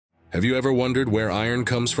Have you ever wondered where iron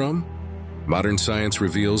comes from? Modern science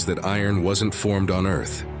reveals that iron wasn't formed on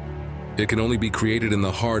Earth. It can only be created in the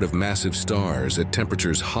heart of massive stars at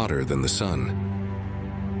temperatures hotter than the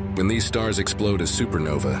sun. When these stars explode as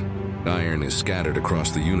supernova, iron is scattered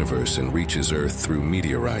across the universe and reaches Earth through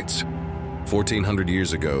meteorites. 1400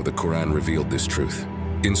 years ago, the Quran revealed this truth.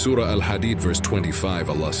 In Surah Al-Hadid, verse 25,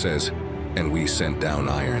 Allah says, "And we sent down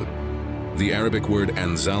iron." The Arabic word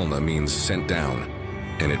anzalna means sent down,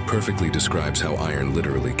 and it perfectly describes how iron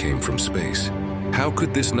literally came from space. How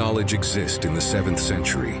could this knowledge exist in the 7th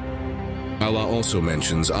century? Allah also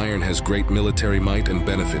mentions iron has great military might and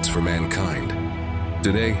benefits for mankind.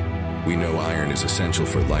 Today, we know iron is essential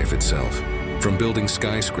for life itself. From building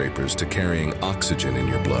skyscrapers to carrying oxygen in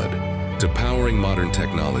your blood, to powering modern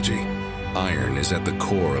technology, iron is at the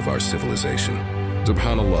core of our civilization.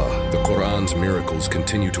 SubhanAllah, the Quran's miracles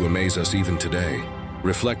continue to amaze us even today.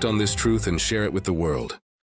 Reflect on this truth and share it with the world.